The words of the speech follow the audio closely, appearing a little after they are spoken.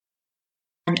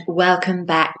Welcome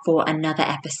back for another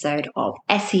episode of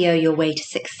SEO Your Way to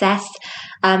Success.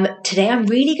 Today I'm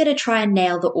really going to try and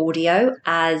nail the audio,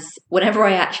 as whenever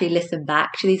I actually listen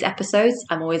back to these episodes,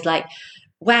 I'm always like,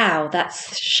 wow,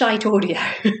 that's shite audio.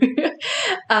 It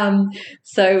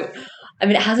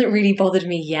hasn't really bothered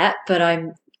me yet, but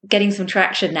I'm getting some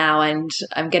traction now and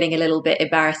I'm getting a little bit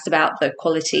embarrassed about the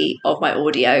quality of my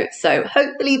audio. So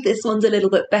hopefully this one's a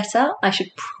little bit better. I should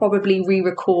probably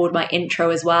re-record my intro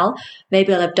as well.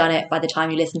 Maybe I'll have done it by the time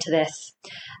you listen to this,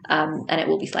 and it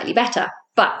will be slightly better.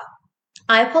 But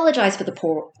I apologize for the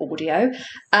poor audio.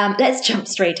 Let's jump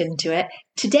straight into it.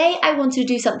 Today, I wanted to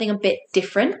do something a bit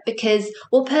different because,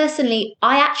 personally,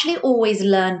 I actually always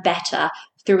learn better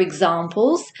through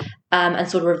examples and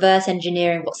sort of reverse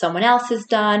engineering what someone else has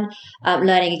done,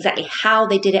 learning exactly how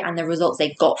they did it and the results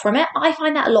they got from it. I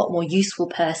find that a lot more useful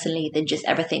personally than just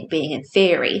everything being in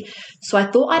theory. So I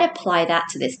thought I'd apply that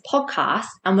to this podcast,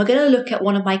 and we're going to look at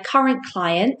one of my current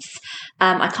clients.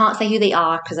 I can't say who they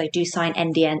are because I do sign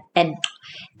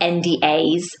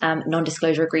NDAs,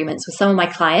 non-disclosure agreements, with some of my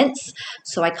clients.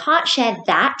 So I can't share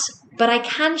that, but I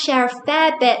can share a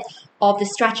fair bit of the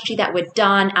strategy that we're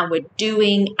done and we're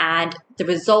doing and the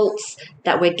results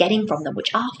that we're getting from them,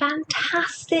 which are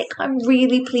fantastic. I'm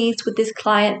really pleased with this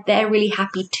client. They're really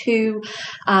happy too.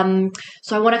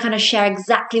 So I want to kind of share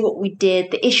exactly what we did,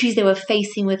 the issues they were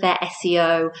facing with their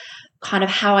SEO, kind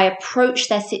of how I approached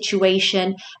their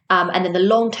situation, and then the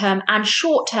long-term and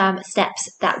short-term steps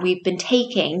that we've been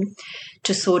taking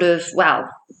to sort of,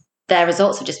 their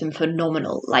results have just been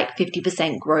phenomenal, like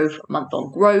 50% growth,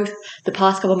 month-on growth. The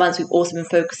past couple of months, we've also been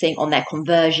focusing on their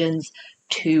conversions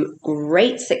to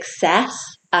great success.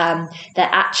 They're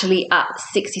actually up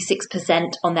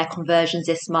 66% on their conversions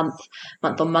this month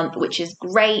on month, which is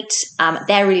great.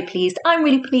 They're really pleased. I'm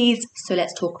really pleased. So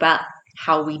let's talk about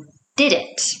how we did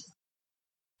it.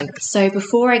 So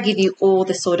before I give you all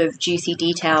the sort of juicy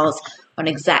details on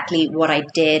exactly what I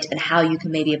did and how you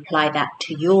can maybe apply that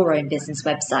to your own business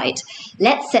website,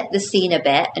 let's set the scene a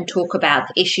bit and talk about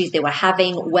the issues they were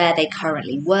having, where they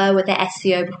currently were with their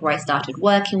SEO before I started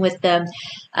working with them,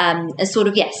 and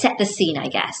set the scene, I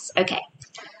guess. Okay.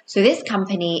 So this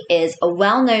company is a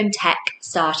well-known tech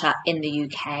startup in the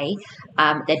UK.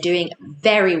 They're doing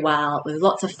very well with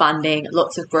lots of funding,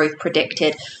 lots of growth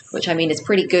predicted, which is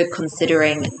pretty good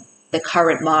considering the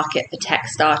current market for tech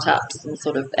startups and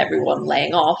sort of everyone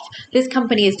laying off. This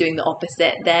company is doing the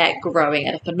opposite. They're growing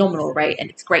at a phenomenal rate and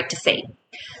it's great to see.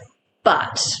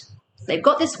 But they've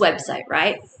got this website,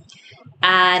 right?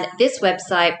 And this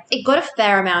website, it got a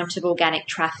fair amount of organic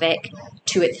traffic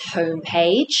to its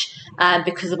homepage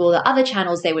because of all the other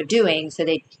channels they were doing. So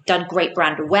they'd done great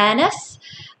brand awareness.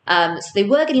 So they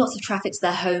were getting lots of traffic to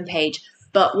their homepage,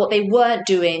 but what they weren't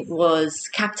doing was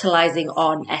capitalizing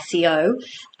on SEO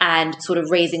and sort of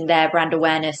raising their brand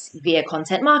awareness via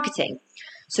content marketing.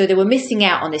 So they were missing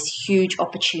out on this huge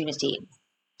opportunity.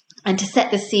 And to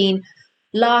set the scene,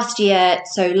 last year,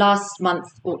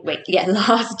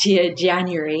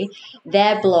 January,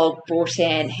 their blog brought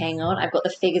in, I've got the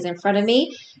figures in front of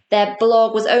me. Their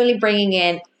blog was only bringing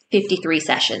in 53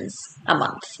 sessions a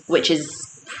month, which is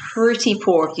pretty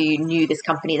poor if you knew this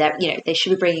company. That they should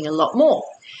be bringing a lot more.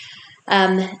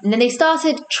 And then they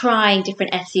started trying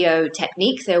different SEO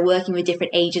techniques. They were working with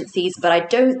different agencies, but I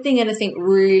don't think anything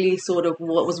really sort of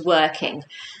what was working.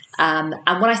 And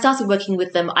when I started working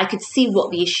with them, I could see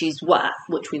what the issues were,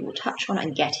 which we will touch on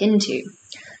and get into.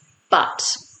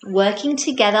 But working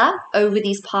together over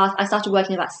I started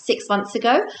working about 6 months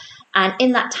ago. And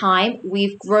in that time,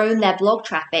 we've grown their blog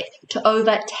traffic to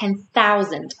over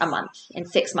 10,000 a month in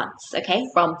 6 months. Okay.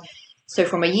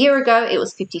 From a year ago, it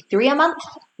was 53 a month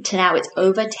to now it's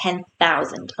over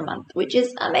 10,000 a month, which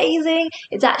is amazing.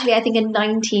 It's actually, I think, a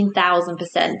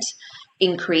 19,000%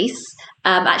 increase.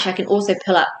 Actually, I can also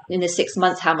pull up in the 6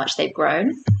 months how much they've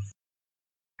grown.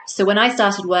 So when I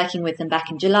started working with them back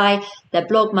in July, their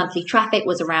blog monthly traffic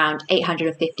was around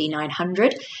 850,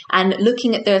 900. And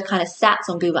looking at the kind of stats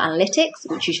on Google Analytics,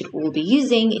 which you should all be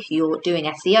using if you're doing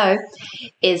SEO,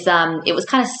 is it was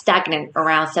kind of stagnant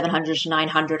around 700 to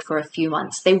 900 for a few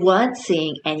months. They weren't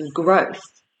seeing any growth.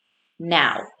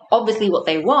 Now, obviously what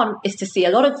they want is to see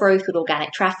a lot of growth with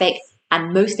organic traffic,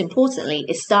 and most importantly,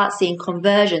 is start seeing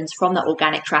conversions from that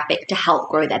organic traffic to help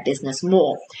grow their business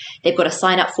more. They've got a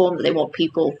sign-up form that they want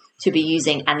people to be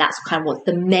using, and that's kind of what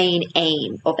the main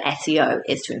aim of SEO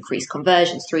is, to increase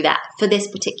conversions through that for this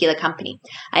particular company.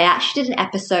 I actually did an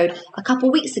episode a couple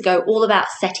of weeks ago all about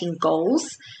setting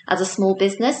goals as a small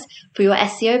business for your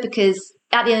SEO, because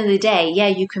at the end of the day,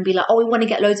 you can be like, we want to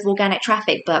get loads of organic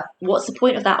traffic, but what's the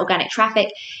point of that organic traffic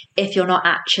if you're not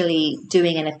actually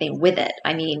doing anything with it?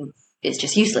 it's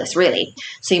just useless, really.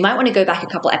 So you might want to go back a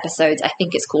couple episodes. I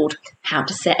think it's called How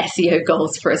to Set SEO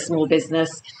Goals for a Small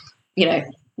Business.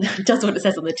 Does what it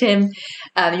says on the tin.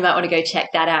 You might want to go check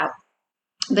that out.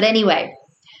 But anyway,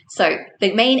 so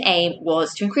the main aim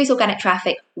was to increase organic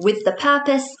traffic with the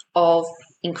purpose of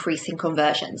increasing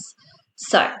conversions.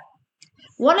 So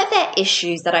one of their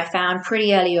issues that I found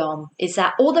pretty early on is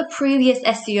that all the previous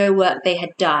SEO work they had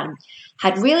done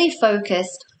had really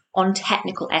focused on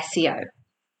technical SEO.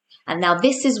 And now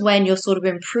this is when you're sort of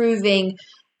improving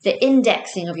the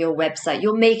indexing of your website.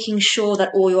 You're making sure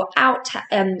that all your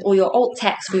alt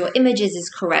text for your images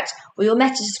is correct, or your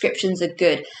meta descriptions are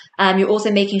good. You're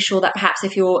also making sure that perhaps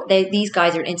if these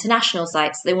guys are an international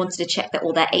site, so they wanted to check that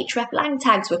all their href lang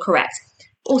tags were correct.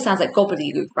 All sounds like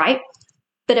gobbledygook, right?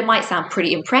 But it might sound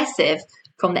pretty impressive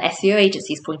from the SEO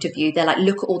agency's point of view. They're like,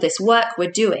 look at all this work we're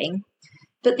doing.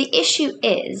 But the issue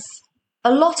is,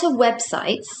 a lot of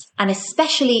websites, and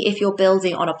especially if you're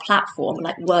building on a platform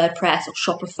like WordPress or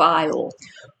Shopify or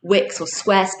Wix or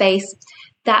Squarespace,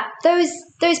 that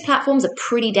those platforms are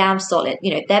pretty damn solid.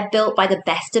 They're built by the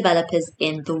best developers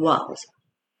in the world.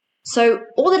 So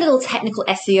all the little technical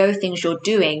SEO things you're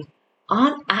doing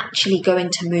aren't actually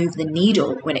going to move the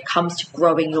needle when it comes to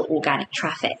growing your organic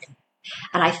traffic.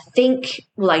 And I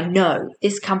know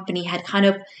this company had kind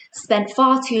of spent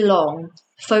far too long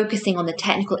focusing on the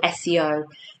technical SEO,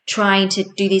 trying to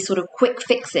do these sort of quick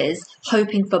fixes,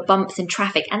 hoping for bumps in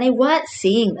traffic, and they weren't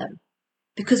seeing them.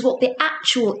 Because what the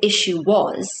actual issue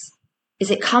is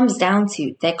it comes down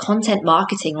to their content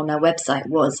marketing on their website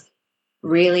was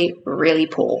really, really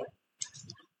poor.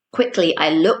 Quickly,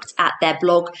 I looked at their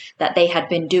blog that they had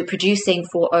been producing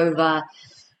for over,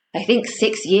 I think,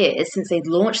 6 years since they'd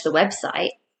launched the website.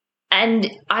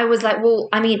 And I was like, well,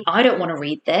 I don't want to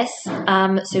read this.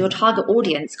 So your target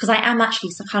audience, because I am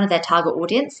actually some kind of their target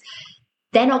audience,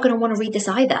 they're not going to want to read this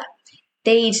either.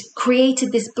 They'd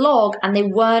created this blog and they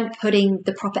weren't putting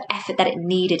the proper effort that it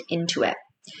needed into it.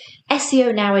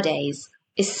 SEO nowadays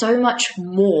is so much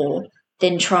more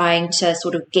than trying to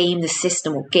sort of game the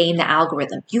system or game the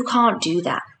algorithm. You can't do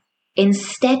that.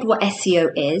 Instead, what SEO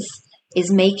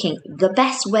is making the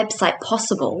best website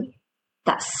possible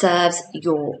that serves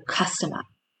your customer.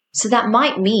 So that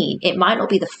might mean it might not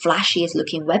be the flashiest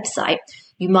looking website.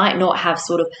 You might not have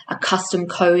sort of a custom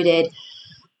coded,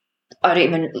 I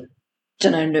don't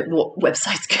know what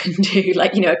websites can do,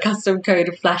 a custom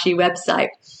coded flashy website.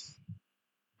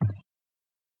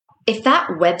 If that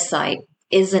website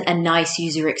isn't a nice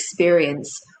user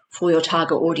experience for your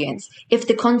target audience, if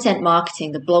the content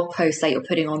marketing, the blog posts that you're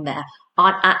putting on there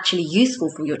aren't actually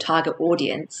useful for your target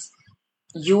audience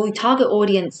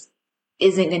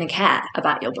isn't going to care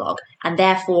about your blog, and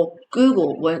therefore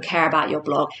Google won't care about your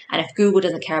blog. And if Google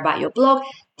doesn't care about your blog,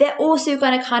 they're also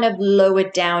going to kind of lower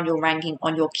down your ranking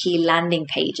on your key landing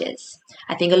pages.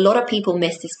 I think a lot of people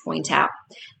miss this point out,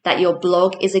 that your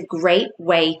blog is a great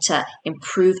way to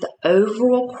improve the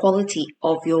overall quality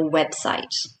of your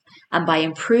website. And by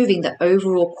improving the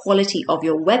overall quality of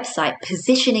your website,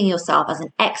 positioning yourself as an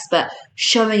expert,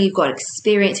 showing you've got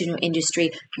experience in your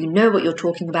industry, you know what you're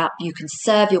talking about, you can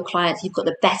serve your clients, you've got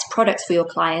the best products for your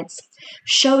clients,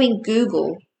 showing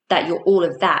Google that you're all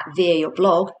of that via your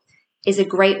blog is a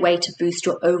great way to boost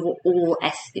your overall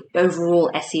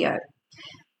SEO.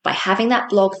 By having that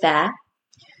blog there,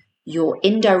 you're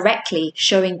indirectly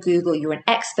showing Google you're an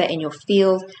expert in your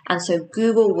field, and so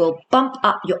Google will bump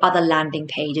up your other landing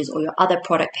pages or your other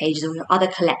product pages or your other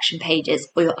collection pages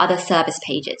or your other service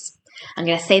pages. I'm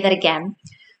going to say that again.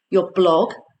 Your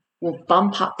blog will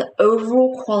bump up the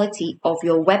overall quality of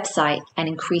your website and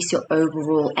increase your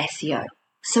overall SEO.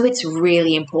 So it's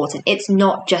really important. It's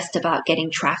not just about getting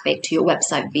traffic to your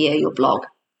website via your blog.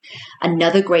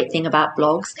 Another great thing about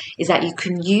blogs is that you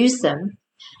can use them.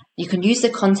 You can use the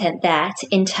content there to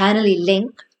internally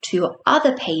link to your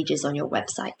other pages on your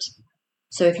website.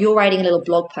 So if you're writing a little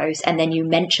blog post and then you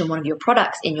mention one of your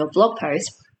products in your blog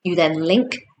post, you then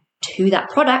link to that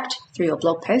product through your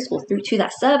blog post or through to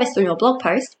that service through your blog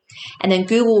post. And then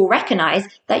Google will recognize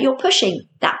that you're pushing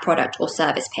that product or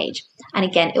service page. And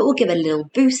again, it will give a little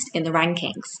boost in the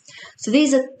rankings. So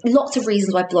these are lots of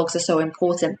reasons why blogs are so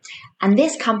important. And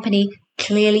this company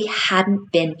clearly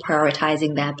hadn't been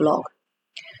prioritizing their blog.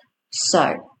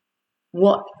 So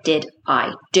what did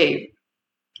I do?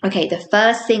 Okay, the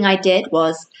first thing I did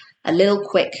was a little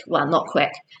not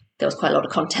quick. There was quite a lot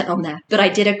of content on there, but I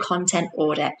did a content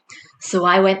audit. So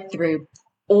I went through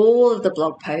all of the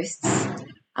blog posts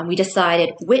and we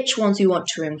decided which ones we want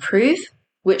to improve,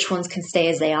 which ones can stay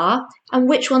as they are, and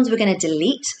which ones we're going to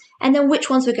delete, and then which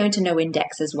ones we're going to no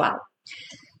index as well.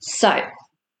 So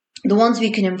the ones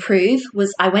we can improve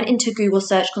was I went into Google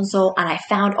Search Console and I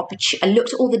found I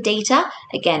looked at all the data.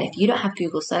 Again, if you don't have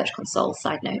Google Search Console,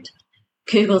 side note,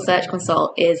 Google Search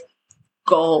Console is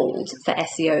gold for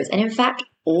SEOs. And in fact,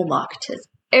 all marketers,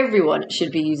 everyone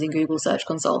should be using Google Search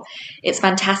Console. It's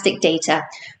fantastic data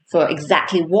for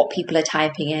exactly what people are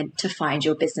typing in to find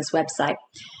your business website.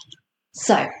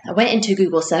 So I went into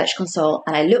Google Search Console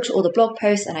and I looked at all the blog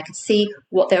posts and I could see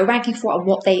what they were ranking for and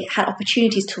what they had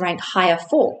opportunities to rank higher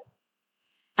for.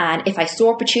 And if I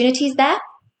saw opportunities there,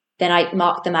 then I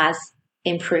marked them as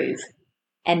improve.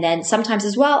 And then sometimes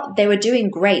as well, they were doing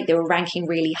great. They were ranking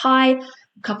really high,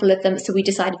 a couple of them. So we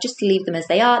decided just to leave them as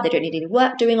they are. They don't need any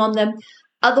work doing on them.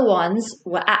 Other ones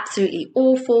were absolutely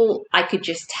awful. I could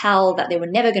just tell that they were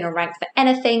never going to rank for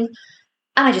anything.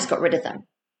 And I just got rid of them.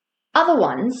 Other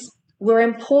ones were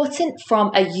important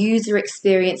from a user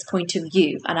experience point of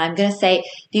view. And I'm going to say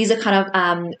these are kind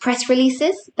of press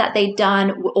releases that they've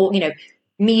done, or,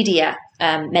 media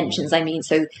mentions.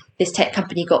 So this tech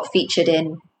company got featured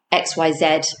in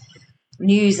XYZ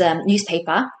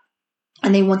newspaper,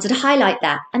 and they wanted to highlight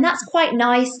that. And that's quite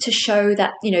nice to show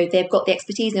that, they've got the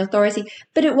expertise and authority,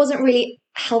 but it wasn't really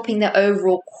helping the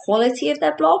overall quality of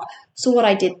their blog. So what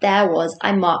I did there was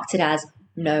I marked it as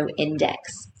no index.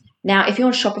 Now, if you're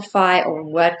on Shopify or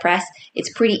on WordPress,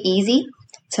 it's pretty easy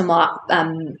to mark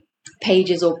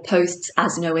pages or posts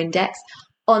as no index.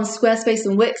 On Squarespace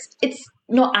and Wix, it's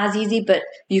not as easy, but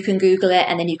you can Google it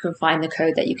and then you can find the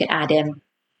code that you can add in.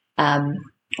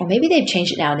 Or maybe they've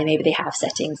changed it now and maybe they have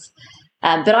settings.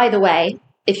 But either way,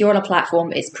 if you're on a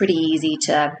platform, it's pretty easy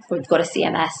if you've got a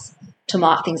CMS, to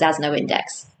mark things as no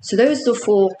index. So those are the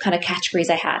 4 kind of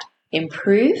categories I had: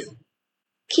 improve,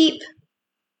 keep,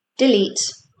 delete,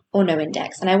 or no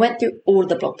index. And I went through all of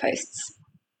the blog posts.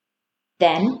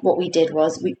 Then what we did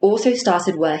was we also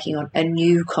started working on a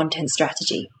new content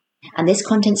strategy. And this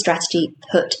content strategy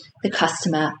put the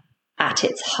customer at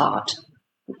its heart.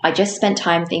 I just spent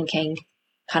time thinking,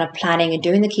 kind of planning and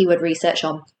doing the keyword research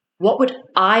on what would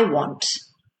I want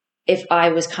if I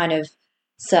was kind of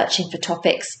searching for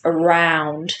topics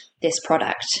around this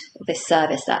product, this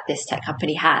service that this tech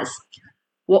company has.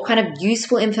 What kind of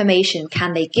useful information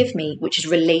can they give me which is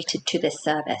related to this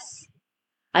service?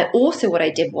 What I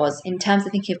did was, in terms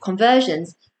of thinking of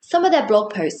conversions, some of their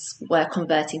blog posts were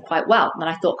converting quite well. And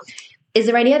I thought, is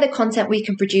there any other content we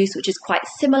can produce which is quite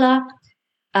similar,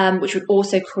 which would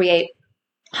also create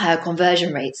higher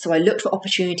conversion rates? So I looked for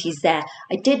opportunities there.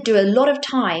 I did do a lot of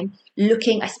time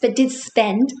did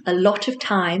spend a lot of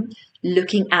time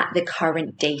looking at the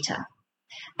current data.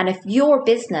 And if you're a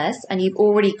business and you've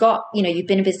already got, you've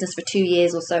been in business for 2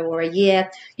 years or so, or a year,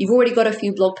 you've already got a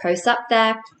few blog posts up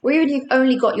there, or even you've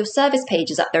only got your service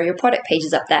pages up there, your product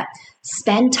pages up there,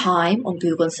 spend time on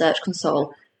Google and Search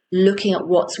Console looking at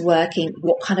what's working,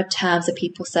 what kind of terms are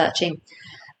people searching.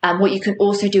 What you can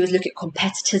also do is look at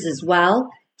competitors as well,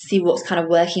 see what's kind of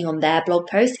working on their blog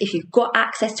posts. If you've got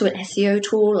access to an SEO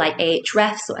tool like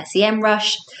Ahrefs or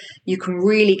SEMrush, you can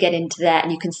really get into there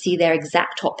and you can see their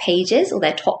exact top pages or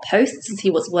their top posts and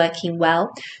see what's working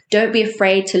well. Don't be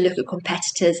afraid to look at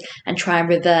competitors and try and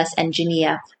reverse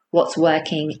engineer what's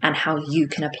working and how you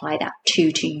can apply that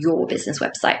to your business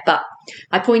website. But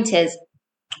my point is,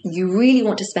 you really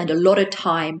want to spend a lot of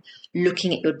time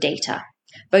looking at your data,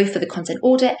 both for the content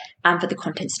audit and for the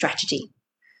content strategy.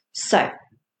 So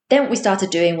then what we started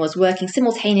doing was working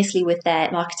simultaneously with their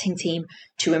marketing team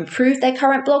to improve their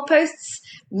current blog posts,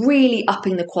 really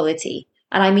upping the quality.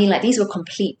 And I mean, these were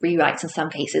complete rewrites in some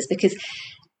cases, because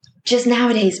just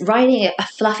nowadays, writing a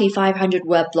fluffy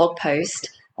 500-word blog post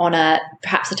on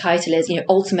perhaps the title is,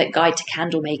 ultimate guide to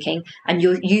candle making, and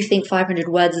you think 500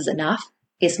 words is enough.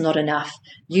 It's not enough.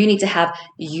 You need to have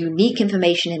unique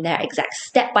information in there, exact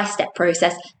step-by-step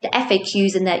process, the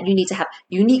FAQs in there. You need to have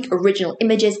unique original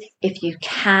images. If you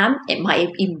can, it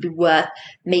might even be worth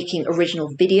making original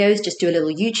videos. Just do a little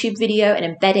YouTube video and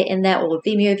embed it in there, or a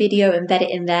Vimeo video, embed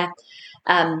it in there.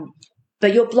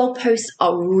 But your blog posts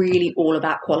are really all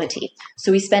about quality.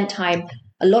 So we spent a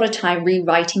lot of time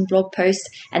rewriting blog posts,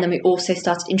 and then we also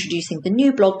started introducing the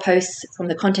new blog posts from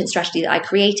the content strategy that I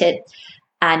created.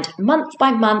 And month by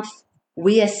month,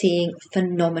 we are seeing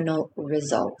phenomenal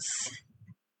results.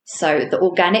 So the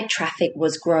organic traffic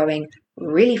was growing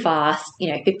really fast,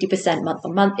 50% month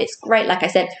on month. It's great. Like I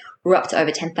said, we're up to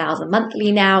over 10,000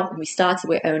 monthly now. When we started,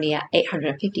 we're only at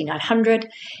 850, 900.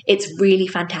 It's really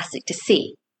fantastic to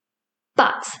see.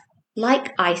 But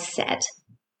like I said,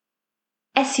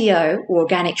 SEO, or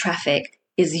organic traffic,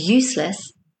 is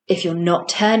useless if you're not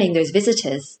turning those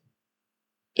visitors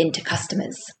into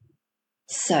customers.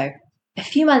 So a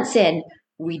few months in,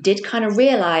 we did kind of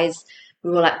realize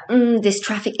we were like, this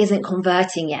traffic isn't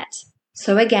converting yet.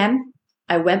 So again,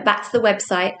 I went back to the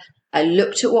website, I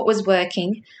looked at what was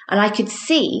working, and I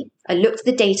looked at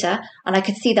the data, and I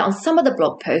could see that on some of the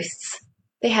blog posts,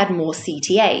 they had more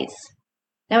CTAs.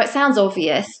 Now, it sounds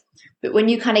obvious, but when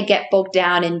you kind of get bogged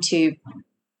down into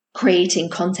creating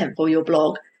content for your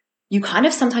blog, you kind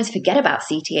of sometimes forget about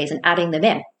CTAs and adding them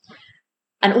in.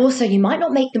 And also, you might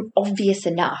not make them obvious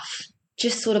enough.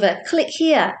 Just sort of a click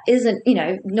here isn't,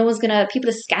 people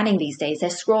are scanning these days. They're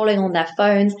scrolling on their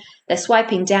phones. They're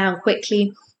swiping down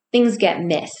quickly. Things get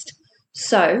missed.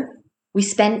 So we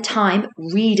spent time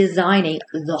redesigning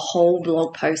the whole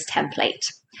blog post template.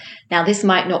 Now, this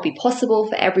might not be possible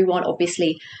for everyone.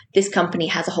 Obviously, this company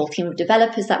has a whole team of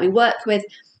developers that we work with.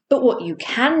 But what you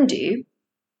can do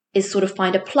is sort of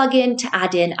find a plugin to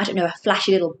add in, a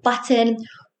flashy little button,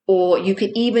 or you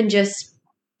could even just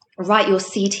write your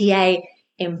CTA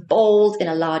in bold, in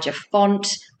a larger font,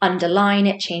 underline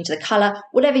it, change the color,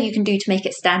 whatever you can do to make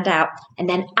it stand out, and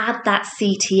then add that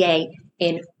CTA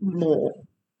in more.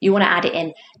 You want to add it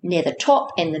in near the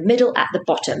top, in the middle, at the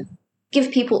bottom. Give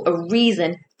people a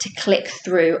reason to click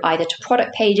through either to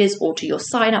product pages or to your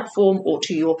sign-up form or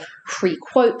to your free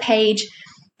quote page.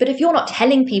 But if you're not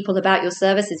telling people about your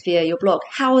services via your blog,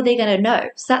 how are they going to know?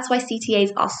 So that's why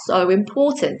CTAs are so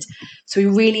important. So we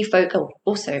really focus. Oh,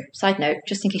 also, side note,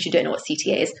 just in case you don't know what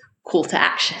CTA is, call to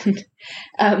action.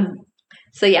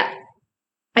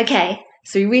 Okay.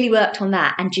 So we really worked on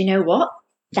that. And do you know what?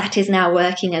 That is now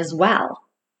working as well.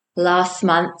 Last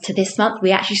month to this month,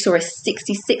 we actually saw a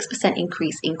 66%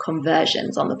 increase in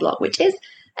conversions on the blog, which is,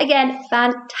 again,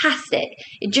 fantastic.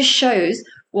 It just shows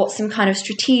what some kind of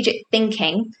strategic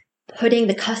thinking, putting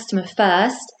the customer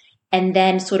first, and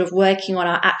then sort of working on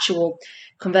our actual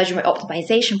conversion rate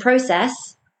optimization process.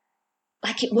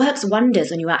 Like, it works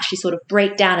wonders when you actually sort of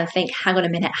break down and think, hang on a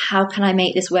minute, how can I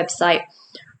make this website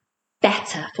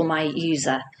better for my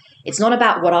user? It's not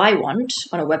about what I want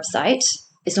on a website.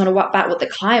 It's not about what the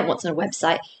client wants on a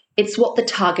website. It's what the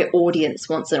target audience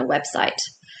wants on a website.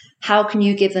 How can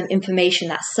you give them information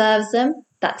that serves them,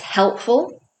 that's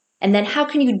helpful? And then how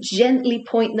can you gently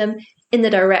point them in the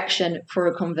direction for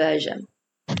a conversion?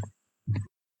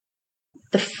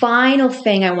 The final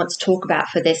thing I want to talk about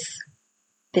for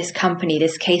this company,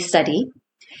 this case study,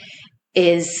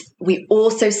 is we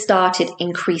also started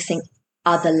increasing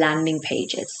other landing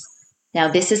pages. Now,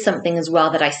 this is something as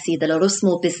well that I see that a lot of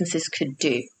small businesses could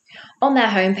do. On their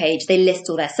homepage, they list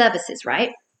all their services,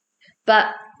 right? But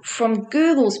from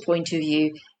Google's point of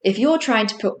view, if you're trying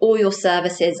to put all your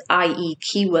services, i.e.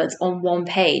 keywords, on one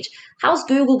page, how's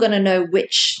Google going to know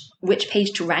which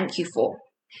page to rank you for?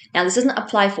 Now, this doesn't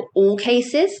apply for all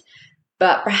cases,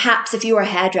 but perhaps if you're a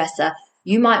hairdresser,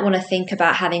 you might want to think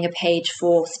about having a page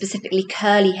for specifically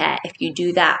curly hair if you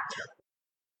do that.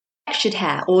 Textured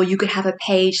hair, or you could have a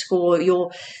page for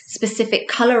your specific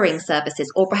coloring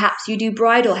services, or perhaps you do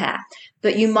bridal hair.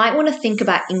 But you might want to think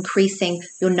about increasing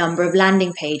your number of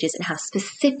landing pages and have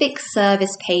specific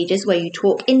service pages where you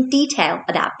talk in detail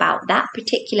about that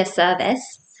particular service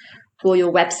for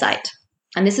your website.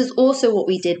 And this is also what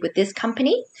we did with this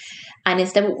company. And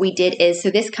instead what we did is,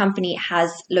 so this company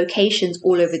has locations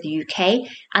all over the UK,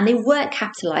 and they weren't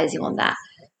capitalizing on that.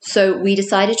 So we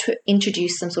decided to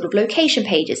introduce some sort of location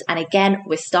pages. And again,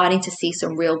 we're starting to see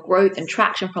some real growth and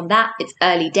traction from that. It's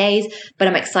early days, but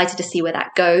I'm excited to see where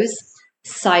that goes.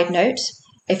 Side note,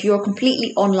 if you're a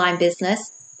completely online business,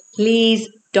 please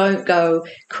don't go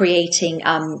creating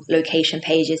location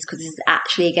pages, because this is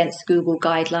actually against Google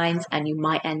guidelines and you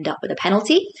might end up with a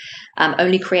penalty.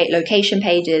 Only create location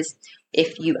pages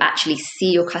if you actually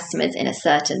see your customers in a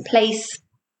certain place,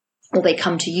 or they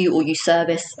come to you, or you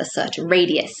service a certain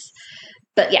radius.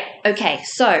 But yeah, okay,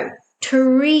 so to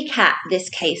recap this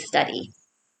case study,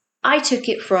 I took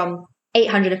it from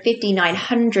 850,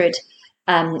 900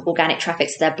 organic traffic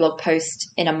to their blog post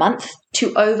in a month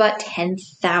to over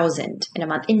 10,000 in a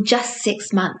month in just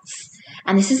 6 months.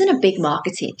 And this isn't a big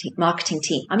marketing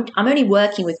team. I'm only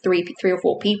working with three or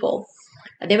four people.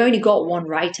 They've only got one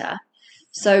writer.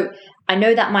 So I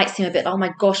know that might seem a bit, oh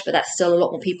my gosh, but that's still a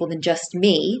lot more people than just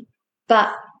me.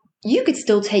 But you could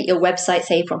still take your website,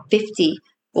 say, from 50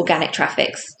 organic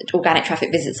traffic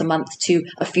visits a month to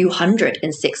a few hundred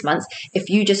in 6 months. If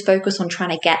you just focus on trying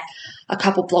to get a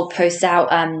couple blog posts out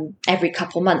every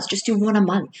couple months, just do one a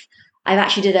month. I've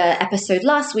actually did an episode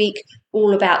last week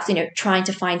all about, trying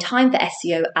to find time for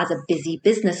SEO as a busy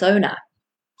business owner.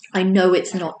 I know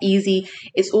it's not easy.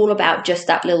 It's all about just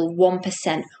that little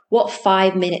 1%. What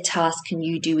 5-minute task can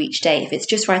you do each day? If it's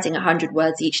just writing 100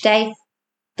 words each day,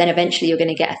 then eventually you're going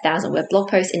to get a 1,000-word blog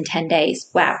post in 10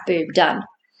 days. Wow, boom, done.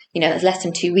 That's less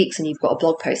than 2 weeks and you've got a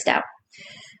blog post out.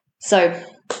 So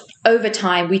over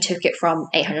time, we took it from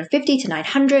 850 to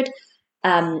 900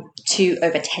 to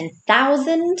over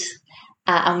 10,000.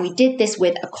 And we did this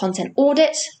with a content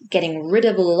audit, getting rid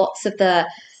of lots of the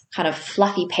kind of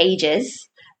fluffy pages,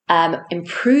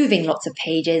 improving lots of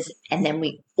pages. And then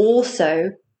we also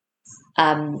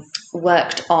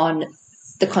worked on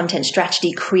the content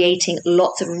strategy, creating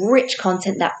lots of rich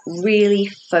content that really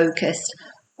focused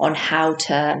on how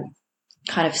to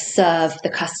kind of serve the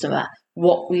customer.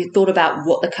 What we thought about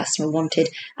what the customer wanted,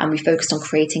 and we focused on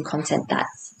creating content that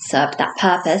served that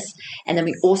purpose. And then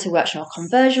we also worked on our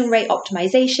conversion rate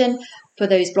optimization for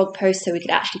those blog posts, so we could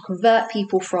actually convert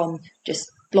people from just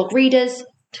blog readers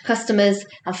to customers.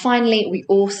 And finally, we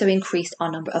also increased our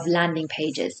number of landing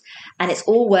pages, and it's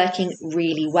all working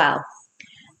really well.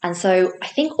 And so I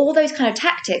think all those kind of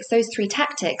tactics, those 3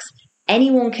 tactics,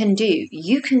 anyone can do.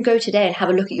 You can go today and have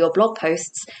a look at your blog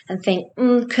posts and think,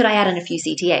 could I add in a few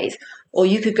CTAs? Or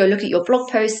you could go look at your blog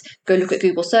posts, go look at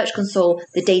Google Search Console,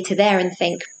 the data there, and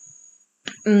think,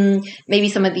 maybe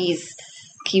some of these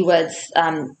keywords,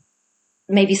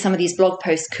 maybe some of these blog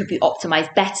posts could be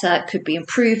optimized better, could be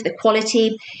improved, the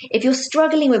quality. If you're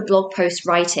struggling with blog post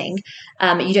writing,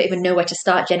 you don't even know where to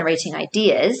start generating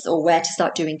ideas or where to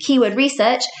start doing keyword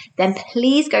research, then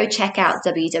please go check out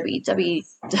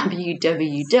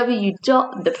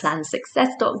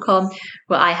www.theplansuccess.com,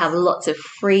 where I have lots of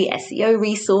free SEO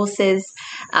resources,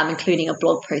 including a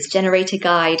blog post generator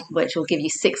guide, which will give you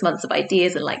 6 months of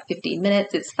ideas in like 15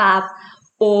 minutes. It's fab.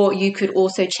 Or you could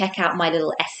also check out my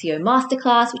little SEO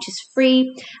masterclass, which is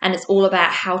free, and it's all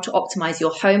about how to optimize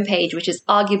your homepage, which is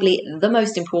arguably the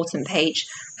most important page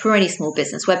for any small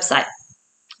business website.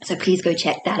 So please go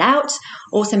check that out.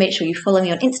 Also, make sure you follow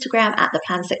me on Instagram at The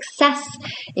Plan Success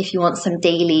if you want some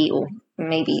daily, or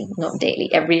maybe not daily,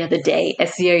 every other day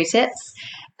SEO tips.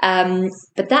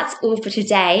 But that's all for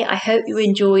today. I hope you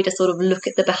enjoyed a sort of look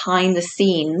at the behind the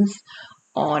scenes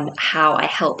on how I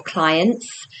help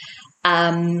clients.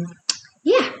 All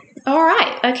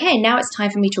right. Okay. Now it's time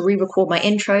for me to re-record my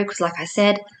intro, because like I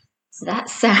said, that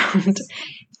sound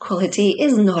quality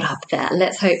is not up there.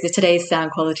 Let's hope that today's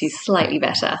sound quality is slightly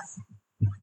better.